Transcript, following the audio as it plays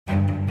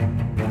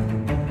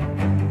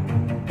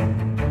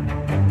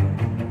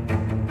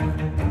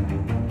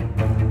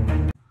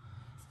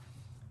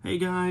Hey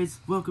guys,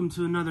 welcome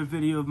to another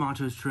video of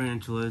Macho's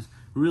Tarantulas.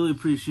 Really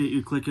appreciate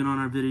you clicking on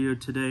our video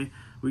today.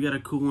 We got a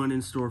cool one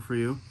in store for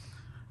you.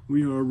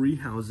 We are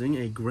rehousing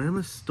a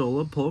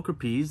Grammastola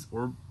Pulchripes,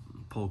 or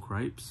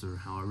Pulchripes, or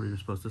however you're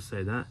supposed to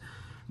say that.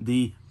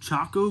 The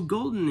Chaco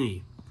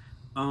Goldeny.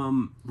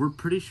 We're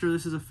pretty sure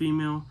this is a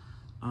female,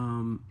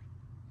 and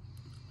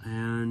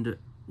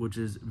which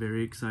is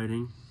very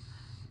exciting.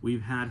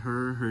 We've had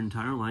her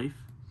entire life,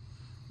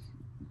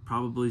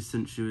 probably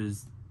since she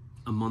was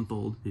a month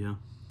old. Yeah.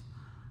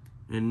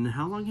 And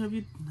how long have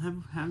we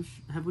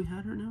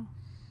had her now?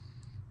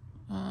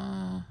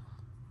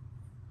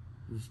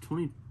 It was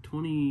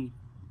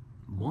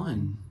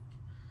 2021.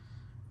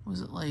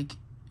 Was it like?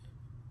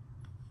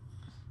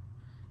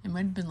 It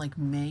might have been like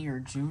May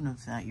or June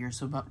of that year,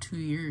 so about 2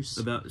 years.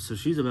 So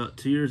she's about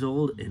 2 years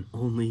old and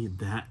only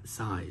that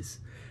size.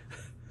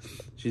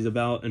 She's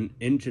about 1.5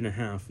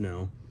 inches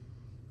now.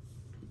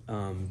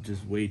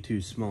 Just way too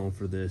small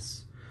for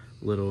this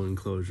little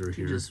enclosure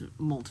here. She just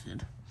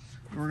molted.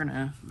 We're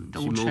gonna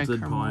double check her. She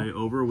molted probably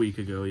over a week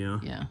ago, yeah.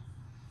 Yeah.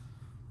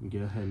 Go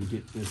ahead and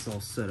get this all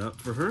set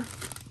up for her.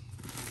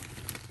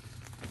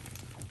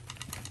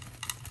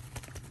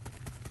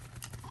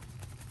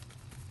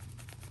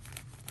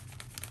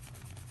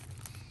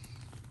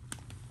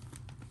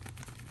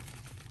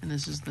 And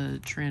this is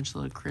the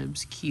Tarantula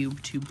Cribs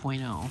Cube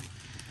 2.0.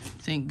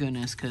 Thank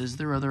goodness, because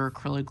their other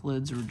acrylic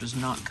lids were just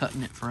not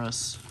cutting it for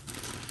us.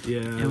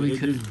 Yeah,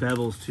 it just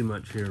bevels too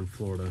much here in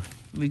Florida.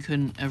 We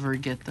couldn't ever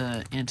get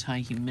the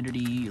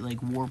anti-humidity,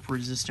 like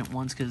warp-resistant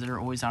ones, because they're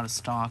always out of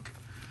stock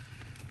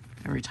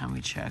every time we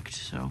checked.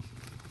 So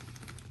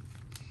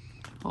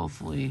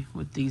hopefully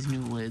with these new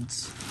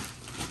lids,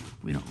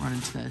 we don't run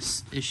into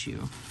this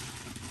issue.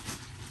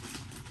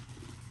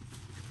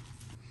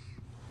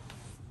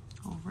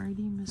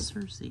 Alrighty, Miss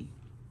Cersei.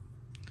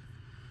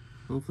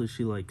 Hopefully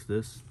she likes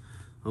this.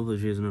 Hopefully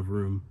she has enough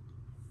room.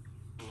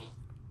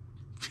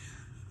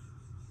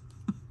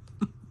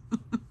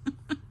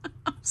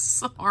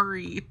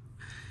 Sorry.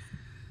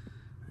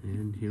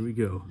 And here we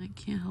go. I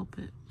can't help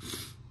it.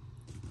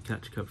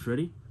 Catch cups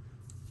ready.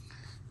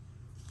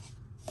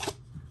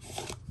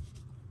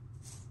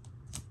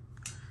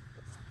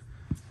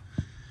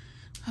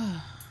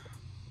 I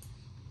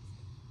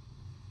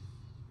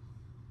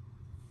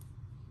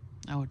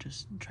would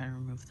just try to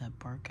remove that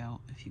bark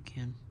out if you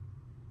can.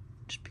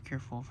 Just be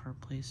careful of her,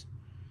 please.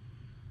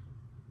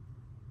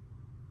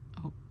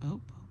 Oh.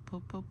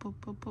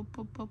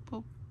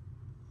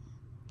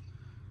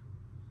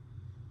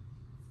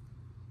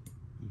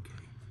 Okay.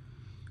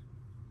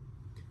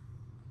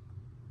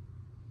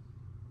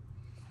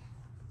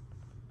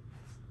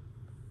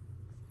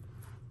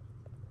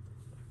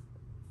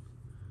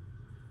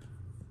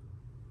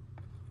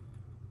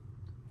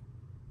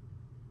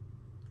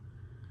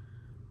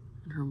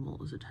 And her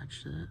molt is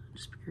attached to that.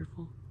 Just be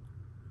careful.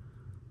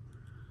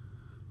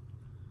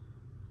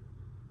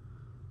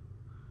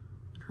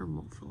 And her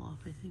molt fell off,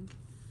 I think.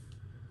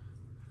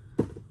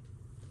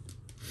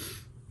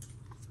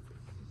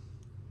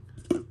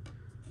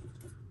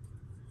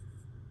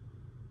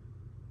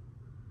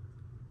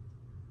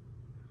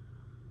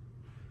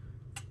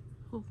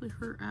 Hopefully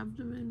her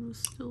abdomen was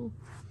still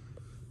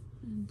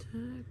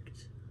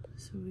intact,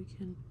 so we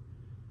can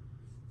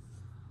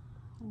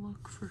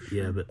look for sure.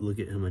 Yeah, but look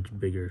at how much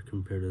bigger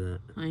compared to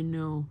that. I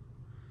know.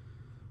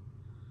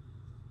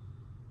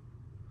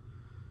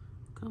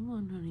 Come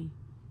on, honey.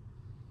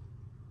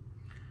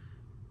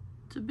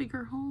 It's a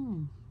bigger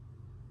home.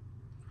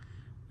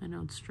 I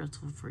know it's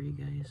stressful for you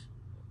guys.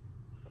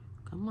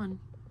 Come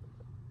on.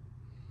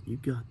 You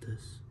got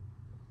this.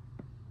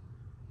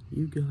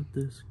 You got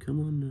this. Come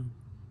on now.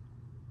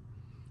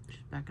 She's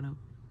backing up.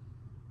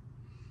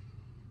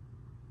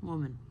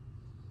 Woman.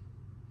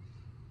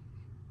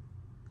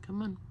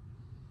 Come on.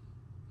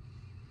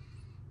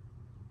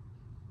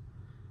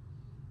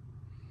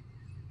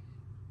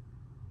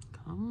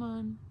 Come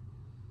on.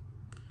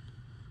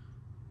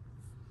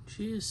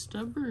 She is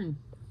stubborn.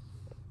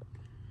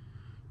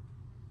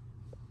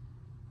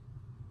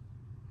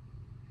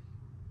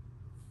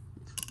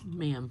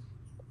 Ma'am.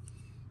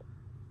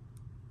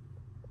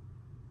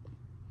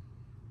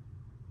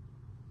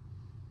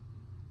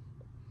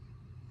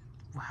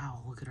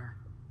 Wow, look at her.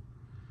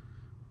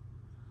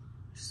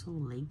 She's so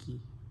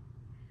leggy.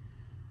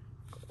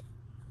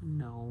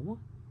 No,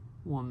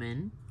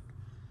 woman.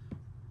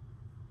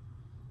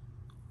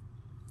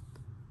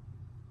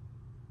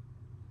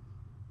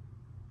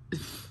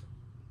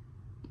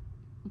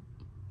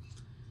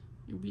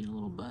 You're being a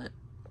little butt.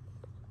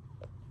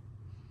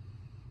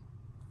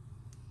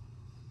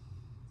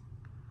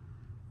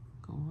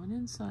 Go on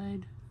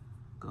inside.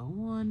 Go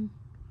on.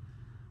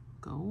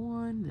 Go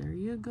on. There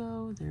you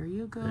go. There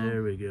you go.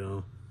 There we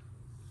go.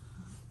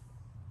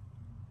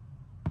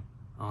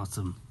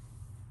 Awesome.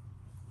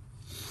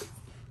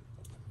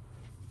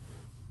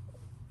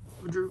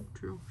 Drew,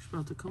 she's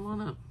about to come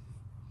on up.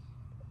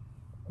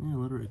 Yeah,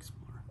 let her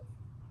explore.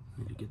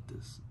 I need to get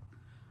this.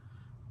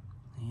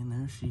 And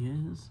there she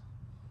is.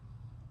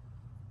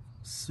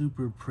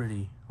 Super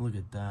pretty. Look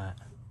at that.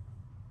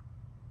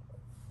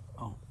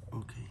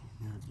 Okay,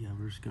 yeah,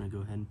 we're just gonna go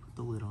ahead and put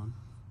the lid on.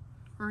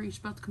 Hurry, it's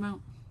about to come out.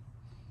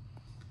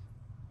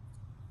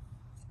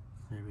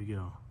 There we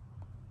go.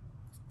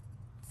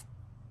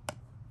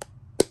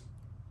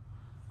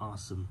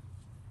 Awesome.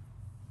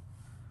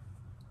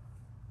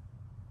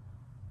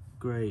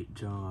 Great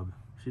job.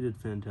 She did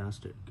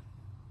fantastic.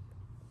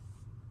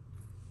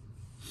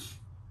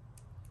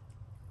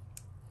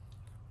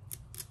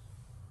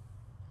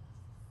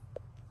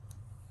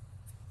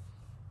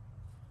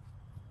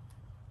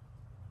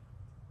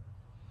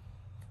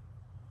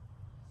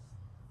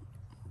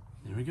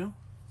 There we go.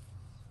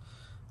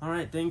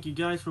 Alright, thank you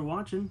guys for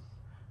watching.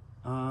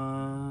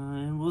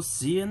 And we'll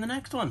see you in the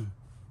next one.